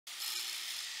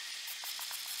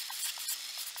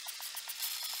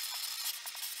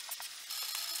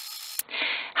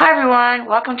Hi everyone,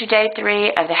 welcome to day 3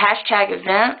 of the hashtag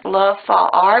event, Love Fall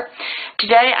Art.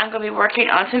 Today I'm going to be working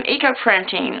on some eco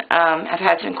printing. I've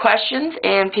had some questions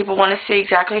and people want to see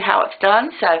exactly how it's done,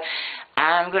 so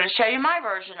I'm going to show you my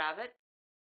version of it.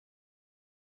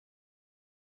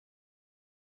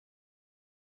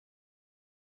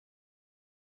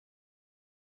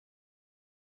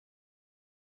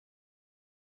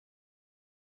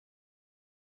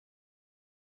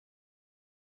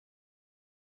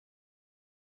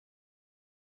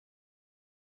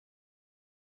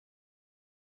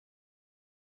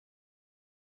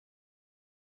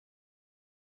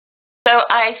 So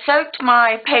I soaked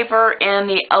my paper in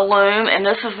the alum, and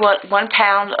this is what 1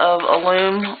 pound of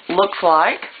alum looks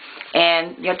like.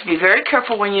 And you have to be very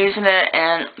careful when using it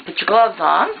and put your gloves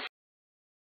on.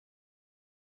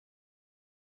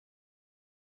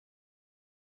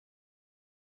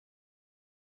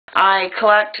 I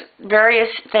collect various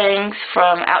things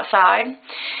from outside,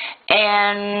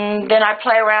 and then I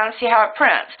play around and see how it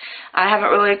prints. I haven't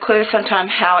really a clue sometimes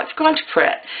how it's going to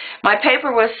print. My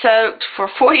paper was soaked for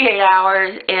 48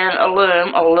 hours in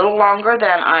alum, a little longer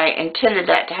than I intended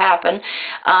that to happen.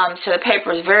 So the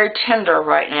paper is very tender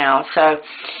right now, so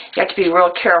you have to be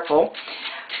real careful.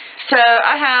 So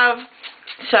I have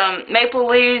some maple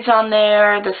leaves on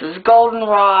there. This is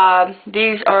goldenrod.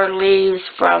 These are leaves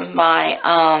from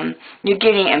my New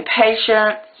Guinea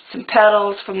impatient, some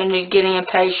petals from the New Guinea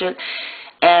impatient,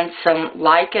 and some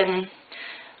lichen,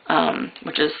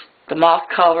 which is the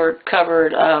moth-covered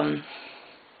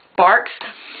barks.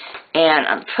 And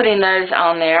I'm putting those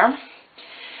on there.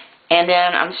 And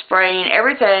then I'm spraying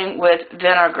everything with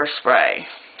vinegar spray.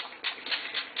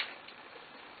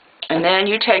 And then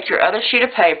you take your other sheet of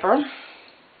paper.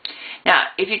 Now,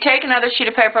 if you take another sheet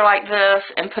of paper like this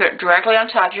and put it directly on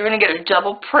top, you're going to get a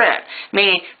double print,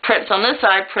 meaning prints on this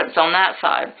side, prints on that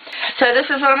side. So this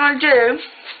is what I'm going to do.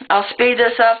 I'll speed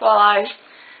this up while I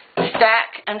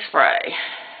stack and spray.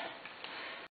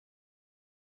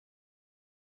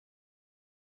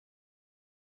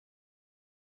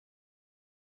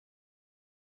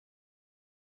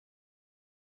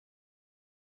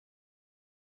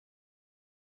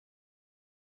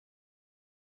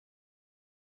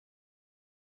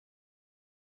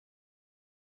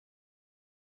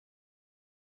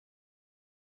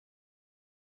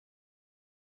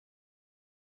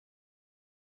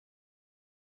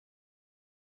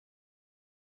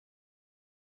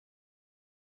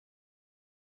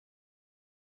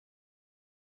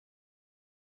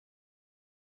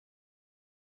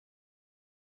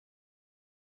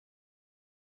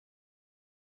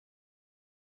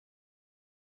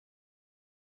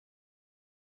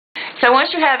 So once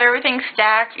you have everything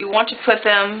stacked, you want to put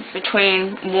them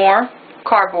between more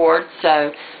cardboard.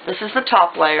 So this is the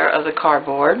top layer of the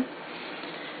cardboard.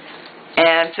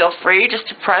 And feel free just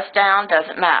to press down,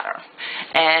 doesn't matter.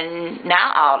 And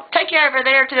now I'll take you over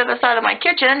there to the other side of my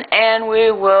kitchen and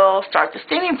we will start the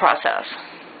steaming process.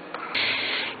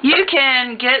 You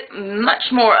can get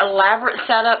much more elaborate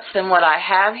setups than what I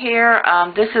have here.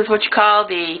 This is what you call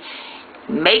the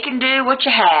make and do what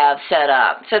you have set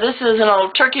up. So this is an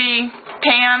old turkey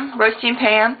pan, roasting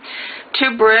pan,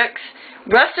 2 bricks,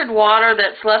 rusted water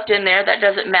that's left in there. That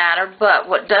doesn't matter, but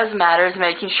what does matter is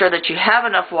making sure that you have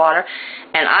enough water.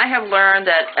 And I have learned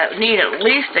that I need at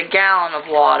least a gallon of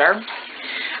water.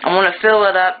 I want to fill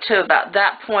it up to about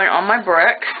that point on my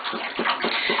brick.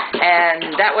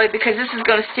 And that way, because this is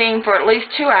going to steam for at least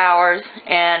 2 hours,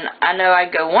 and I know I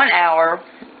go 1 hour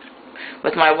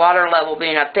with my water level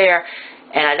being up there,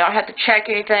 and I don't have to check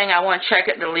anything. I want to check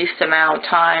it the least amount of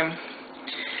time,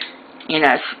 you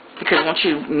know, because once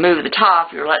you move the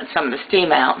top, you're letting some of the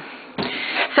steam out.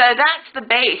 So that's the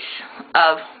base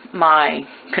of my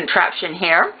contraption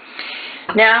here.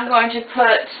 Now I'm going to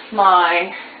put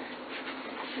my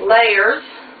layers,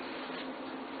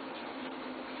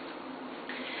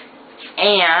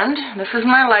 and this is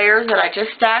my layers that I just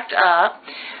stacked up.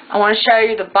 I want to show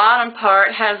you the bottom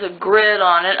part has a grid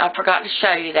on it. I forgot to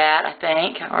show you that, I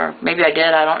think, or maybe I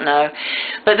did, I don't know.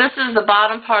 But this is the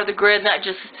bottom part of the grid, not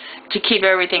just to keep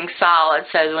everything solid,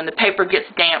 so when the paper gets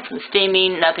damp from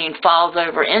steaming, nothing falls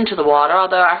over into the water,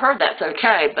 although I heard that's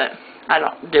okay, but I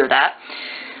don't do that.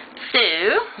 So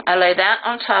I lay that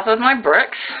on top of my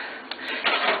bricks.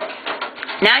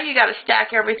 Now you got to stack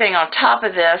everything on top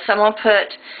of this. I'm going to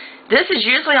put, this is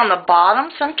usually on the bottom,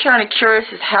 so I'm kind of curious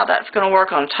as how that's going to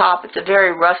work on top. It's a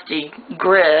very rusty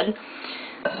grid.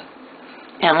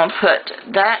 And I'm going to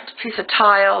put that piece of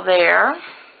tile there,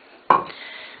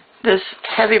 this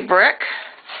heavy brick,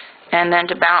 and then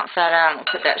to balance that out, I'm going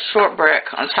to put that short brick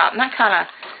on top. And that kind of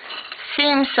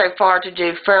seems so far to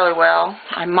do fairly well.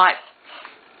 I might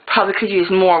Probably could use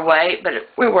more weight, but it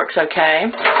works okay.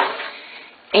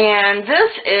 And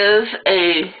this is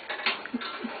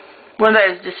one of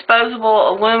those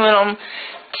disposable aluminum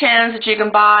tins that you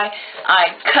can buy. I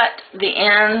cut the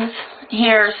ends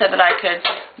here so that I could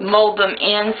mold them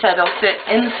in so they'll fit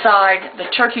inside the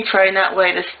turkey tray, and that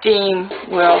way the steam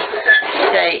will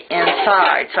stay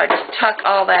inside. So I just tuck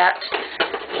all that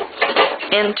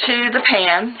into the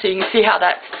pan so you can see how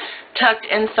that's tucked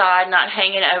inside, not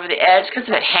hanging over the edge, because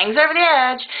if it hangs over the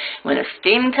edge, when the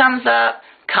steam comes up,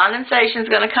 condensation is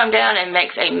going to come down and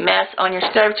makes a mess on your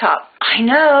stovetop. I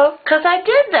know, because I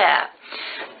did that.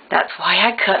 That's why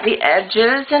I cut the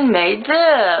edges and made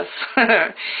this.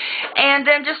 And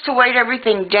then just to weight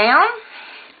everything down,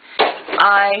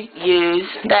 I use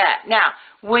that. Now,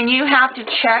 when you have to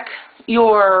check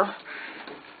your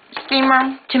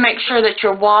steamer to make sure that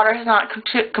your water has not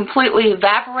completely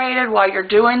evaporated while you're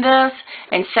doing this,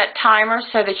 and set timers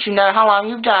so that you know how long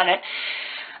you've done it,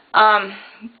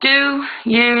 do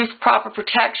use proper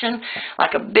protection,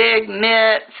 like a big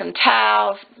mitt, some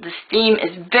towels. The steam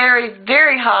is very,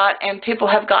 very hot, and people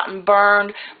have gotten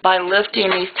burned by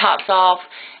lifting these tops off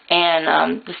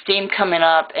and the steam coming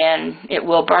up, and it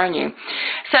will burn you.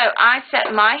 So I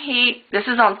set my heat. This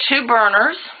is on 2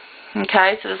 burners.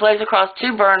 Okay, so this lays across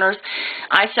 2 burners.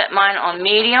 I set mine on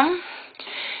medium,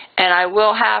 and I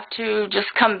will have to just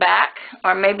come back,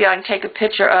 or maybe I can take a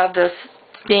picture of this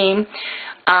steam.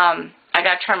 I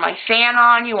got to turn my fan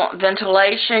on. You want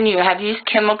ventilation. You have used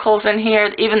chemicals in here.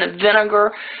 Even the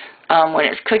vinegar, when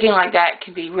it's cooking like that,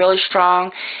 can be really strong.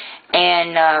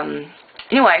 And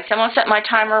anyway, so I'm going to set my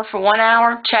timer for 1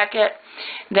 hour, check it.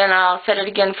 Then I'll set it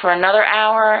again for another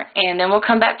hour, and then we'll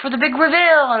come back for the big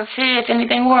reveal and see if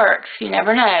anything works. You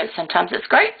never know. Sometimes it's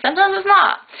great, sometimes it's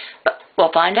not. But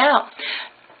we'll find out.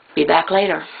 Be back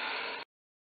later.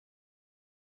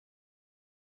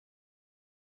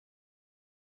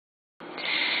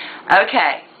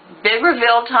 Okay, big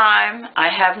reveal time. I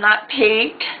have not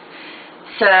peeked,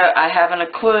 so I haven't a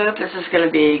clue if this is going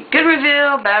to be good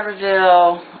reveal, bad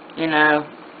reveal, you know,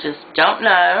 just don't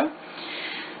know.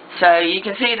 So you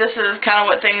can see this is kind of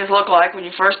what things look like when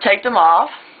you first take them off.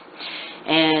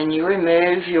 And you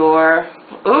remove your,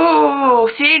 ooh,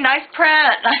 see, nice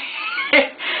print.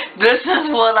 This is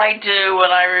what I do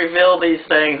when I reveal these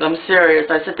things. I'm serious.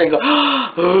 I sit there and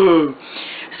go, ooh.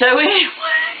 So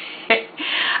anyway,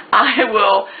 I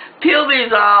will peel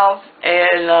these off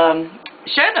and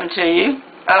show them to you.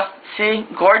 Oh, see,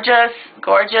 gorgeous,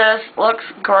 gorgeous, looks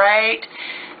great.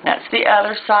 That's the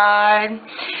other side.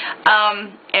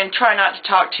 And try not to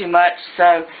talk too much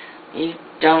so you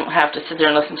don't have to sit there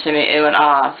and listen to me ooh and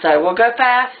ah. So we'll go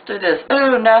fast through this.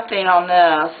 Ooh, nothing on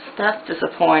this. That's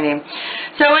disappointing.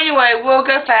 So anyway, we'll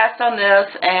go fast on this,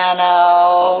 and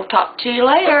I'll talk to you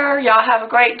later. Y'all have a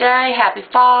great day. Happy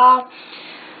fall.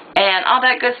 And all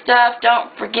that good stuff.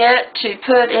 Don't forget to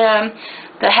put in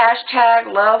the hashtag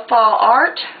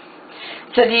 #LoveFallArt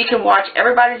so that you can watch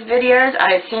everybody's videos.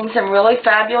 I have seen some really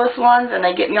fabulous ones, and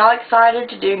they get me all excited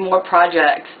to do more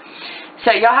projects.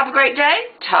 So y'all have a great day.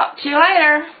 Talk to you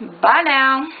later. Bye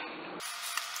now.